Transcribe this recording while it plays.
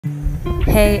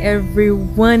Hey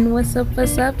everyone, what's up?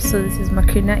 So this is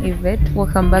Macrina Yvette.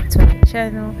 Welcome back to my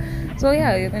channel. So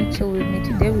yeah, you're gonna chill with me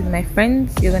today with my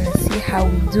friends. You're gonna see how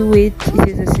we do it. It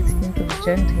is the 16th of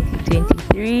June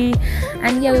 2023,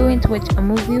 and yeah, we went to watch a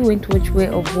movie. We went to watch Way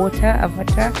of Water,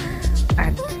 Avatar,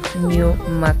 at New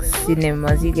Max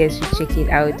Cinemas. You guys should check it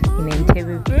out in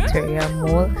Entebbe Victoria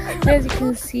Mall. As you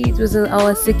can see, it was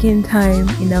our second time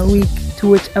in a week to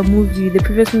watch a movie. The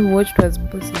previous movie we watched was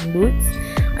Puss in Boots,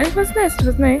 and it was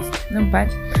nice, not bad.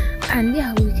 And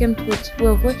yeah, we came to watch Way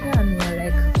of Water, and we were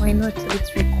like, why not,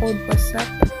 let's record what's up.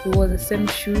 We wore the same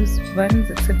shoes,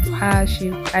 Vans, except for her, she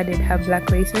added her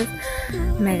black laces,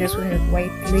 and I just went with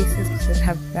white laces because I didn't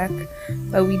have black.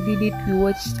 But we did it, we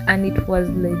watched, and it was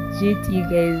legit. You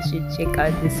guys should check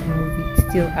out this movie, it's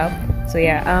still up. So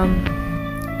yeah,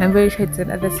 I'm very sure it's at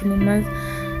other cinemas,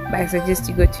 but I suggest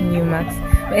you go to New Max.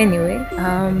 But anyway,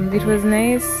 it was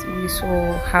nice. We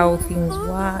saw how things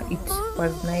were. It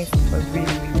was nice. It was really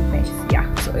nice.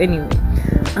 Yeah, so anyway,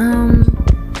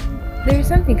 there is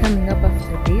something coming up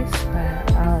after this,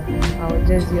 but I'll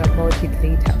just do about it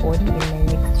later on in my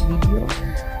next video,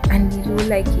 and you will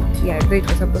like it. Yeah, though it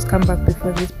was supposed to come back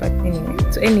before this, but anyway.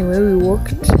 So anyway, we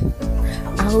walked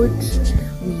out,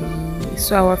 we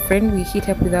saw our friend, we met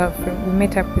up with our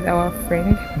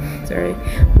friend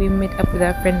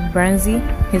Branzi.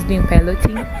 He's doing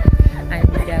piloting, and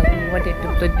we wanted to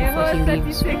upload before he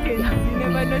leaves. So yeah,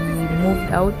 we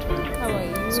moved out.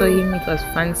 So him, it was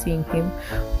fun seeing him.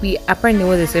 We apparently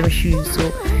wore the same shoes, so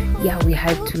yeah, we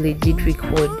had to legit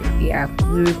record. Yeah,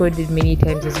 we recorded many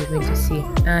times, as you're going to see.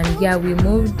 And yeah, we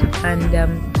moved, and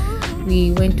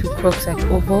we went to Crocs at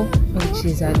Oval, which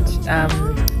is at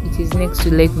it is next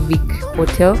to Lake Vic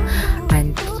Hotel.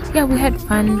 And yeah, we had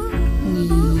fun. We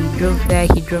drove there,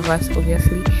 he drove us,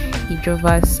 obviously he drove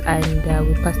us, and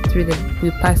we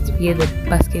passed via the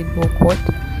basketball court.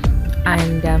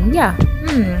 And yeah,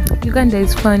 Uganda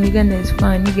is fun. You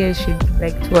guys should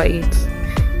like tour it.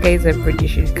 Guys are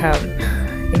British, should come.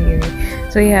 Anyway,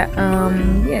 so yeah,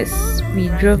 yes, we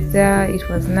drove there, it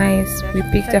was nice. We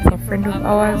picked up a friend of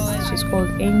ours, she's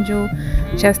called Angel.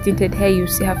 She has tinted hair, you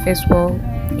see her face well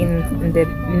in the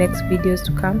next videos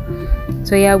to come.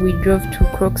 So yeah, we drove to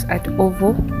Crocs at the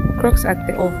Oval.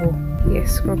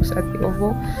 Yes, Crocs at the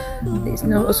Oval. It's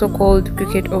now also called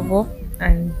Cricket Oval.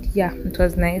 And yeah, it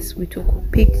was nice. We took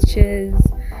pictures.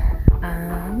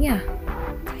 Yeah,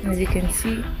 as you can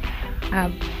see,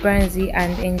 Branzi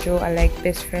and Angel are like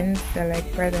best friends. They're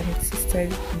like brother and sister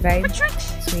vibe.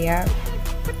 So yeah,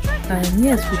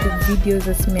 yes, we took videos.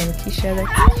 That's me and Kisha.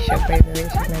 That's Kisha, by the way,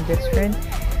 she's my best friend.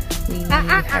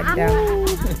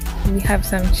 We had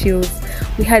some chills.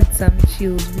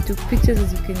 We took pictures,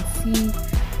 as you can see,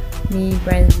 me,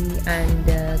 Branzi, and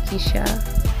Kisha.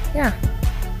 Yeah,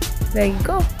 there you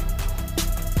go,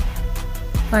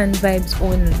 fun vibes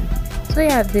only. So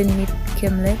yeah, then it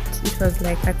became late. It was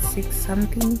like at 6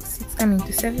 coming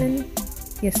to 7.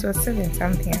 Yes, it was 7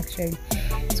 something actually.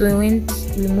 So we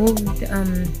moved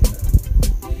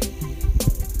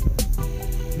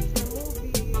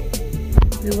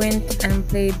we went and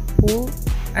played pool.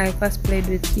 I first played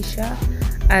with Kisha,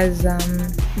 as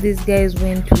these guys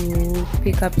went to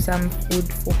pick up some food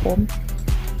for home.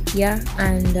 Yeah,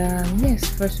 and yes,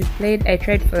 first we played. I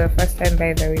tried for the first time,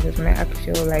 by the way. It was my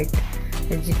actual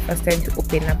legit first time to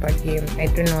open up a game. I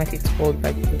don't know what it's called,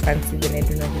 but you can't see then I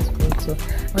don't know what it's called. So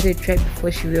I wanted to try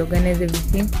before she reorganized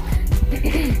everything.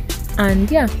 And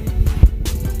yeah,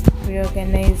 we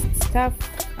organized stuff,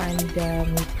 and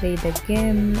we played a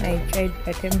game. I tried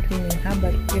attempting in her,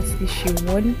 but obviously she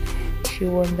won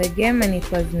the game, and it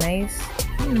was nice.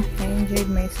 I enjoyed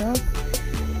myself.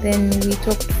 Then we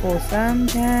talked for some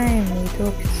time. We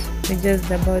talked just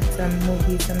about some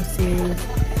movies, some series,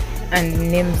 and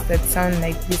names that sound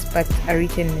like this but are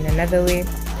written in another way.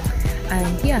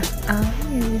 And yeah,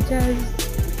 we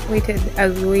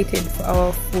just waited for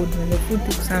our food. When the food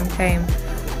took some time,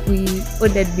 we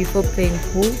ordered before playing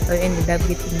pool. I ended up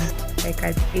getting it like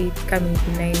at 8, coming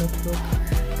to 9 o'clock.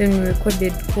 Then we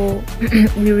recorded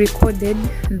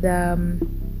the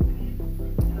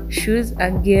shoes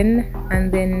again,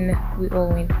 and then we all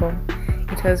went home.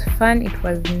 It was fun, it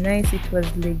was nice, it was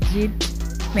legit.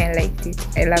 I liked it,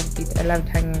 I loved it. I loved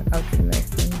hanging out with my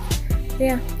friends. So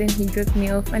yeah, then he dropped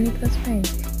me off, and it was fine.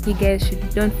 You guys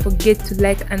don't forget to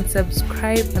like and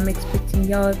subscribe. I'm expecting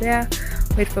y'all there.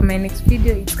 Wait for my next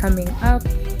video, it's coming up.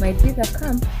 Might be the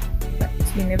camp, but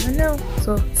you never know.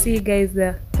 So see you guys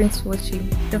there. Thanks for watching.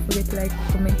 Don't forget to like,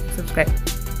 comment, subscribe.